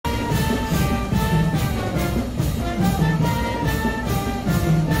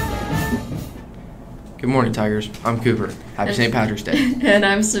Good morning, Tigers. I'm Cooper. Happy St. Patrick's Day. And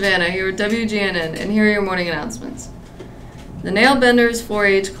I'm Savannah, here at WGNN, and here are your morning announcements. The Nail Benders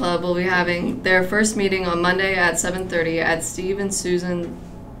 4-H Club will be having their first meeting on Monday at 7:30 at Steve and Susan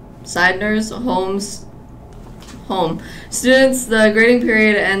Seidner's home. Students, the grading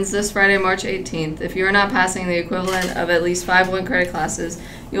period ends this Friday, March 18th. If you are not passing the equivalent of at least 5 one-credit classes,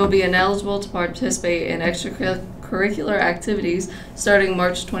 you will be ineligible to participate in extracurricular activities starting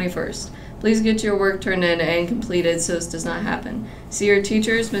March 21st. Please get your work turned in and completed so this does not happen. See your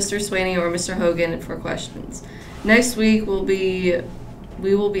teachers, Mr. Swaney or Mr. Hogan, for questions. Next week we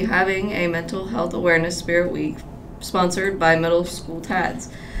will be having a Mental Health Awareness Spirit Week sponsored by Middle School TADS.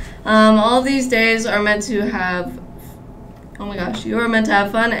 All of these days are meant to have, you are meant to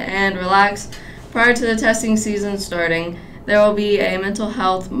have fun and relax prior to the testing season starting. There will be a mental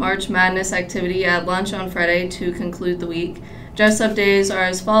health March Madness activity at lunch on Friday to conclude the week. Dress-up days are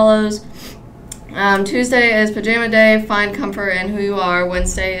as follows. Tuesday is Pajama Day, find comfort in who you are.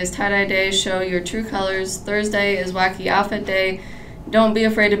 Wednesday is Tie-Dye Day, show your true colors. Thursday is Wacky Outfit Day, don't be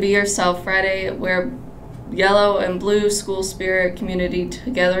afraid to be yourself. Friday, wear yellow and blue, school spirit, community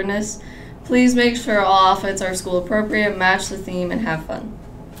togetherness. Please make sure all outfits are school appropriate, match the theme, and have fun.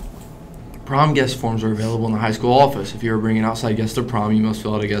 Prom guest forms are available in the high school office. If you are bringing outside guests to prom, you must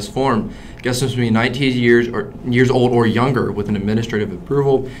fill out a guest form. Guests must be 19 years old or younger with an administrative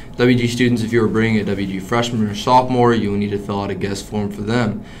approval. WG students, if you are bringing a WG freshman or sophomore, you will need to fill out a guest form for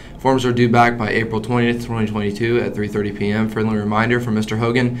them. Forms are due back by April 20th, 2022 at 3:30 p.m. Friendly reminder from Mr.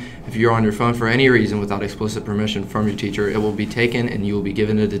 Hogan, if you are on your phone for any reason without explicit permission from your teacher, it will be taken and you will be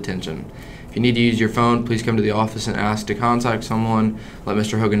given a detention. If you need to use your phone, please come to the office and ask to contact someone. Let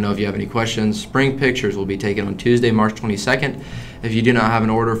Mr. Hogan know if you have any questions. Spring pictures will be taken on Tuesday, March 22nd. If you do not have an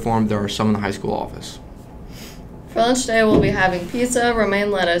order form, there are some in the high school office. For lunch today, we'll be having pizza, romaine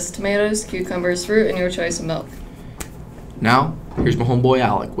lettuce, tomatoes, cucumbers, fruit, and your choice of milk. Now, here's my homeboy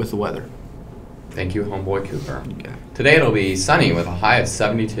Alec with the weather. Thank you, homeboy Cooper. Okay. Today it'll be sunny with a high of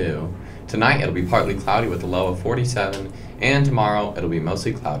 72. Tonight it'll be partly cloudy with a low of 47. And tomorrow it'll be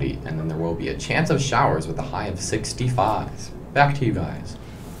mostly cloudy, and then there will be a chance of showers with a high of 65. Back to you guys.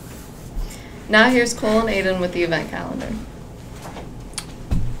 Now here's Cole and Aiden with the event calendar.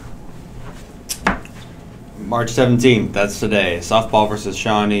 March 17th, that's today. Softball versus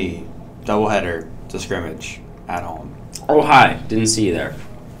Shawnee. Doubleheader to scrimmage at home. Oh, hi. Didn't see you there.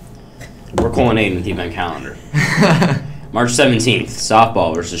 We're Cole and Aiden with the event calendar. March 17th,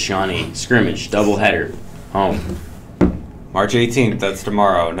 softball versus Shawnee. Scrimmage, doubleheader, home. March 18th, that's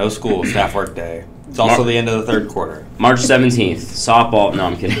tomorrow. No school, staff work day. It's also the end of the third quarter. March 17th, softball. No,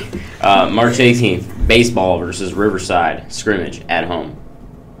 I'm kidding. March 18th, baseball versus Riverside. Scrimmage, at home.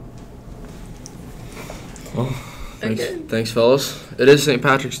 Well, thanks, fellas. It is St.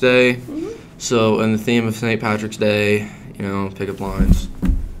 Patrick's Day, so in the theme of St. Patrick's Day, pick up lines.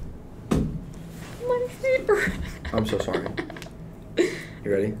 My favorite. I'm so sorry.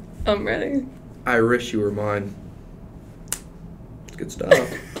 You ready? I'm ready. I wish you were mine. It's good stuff.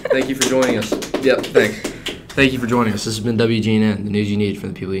 Thank you for joining us. Yep, thanks. Thank you for joining us. This has been WGNN, the news you need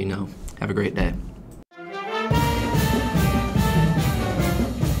from the people you know. Have a great day.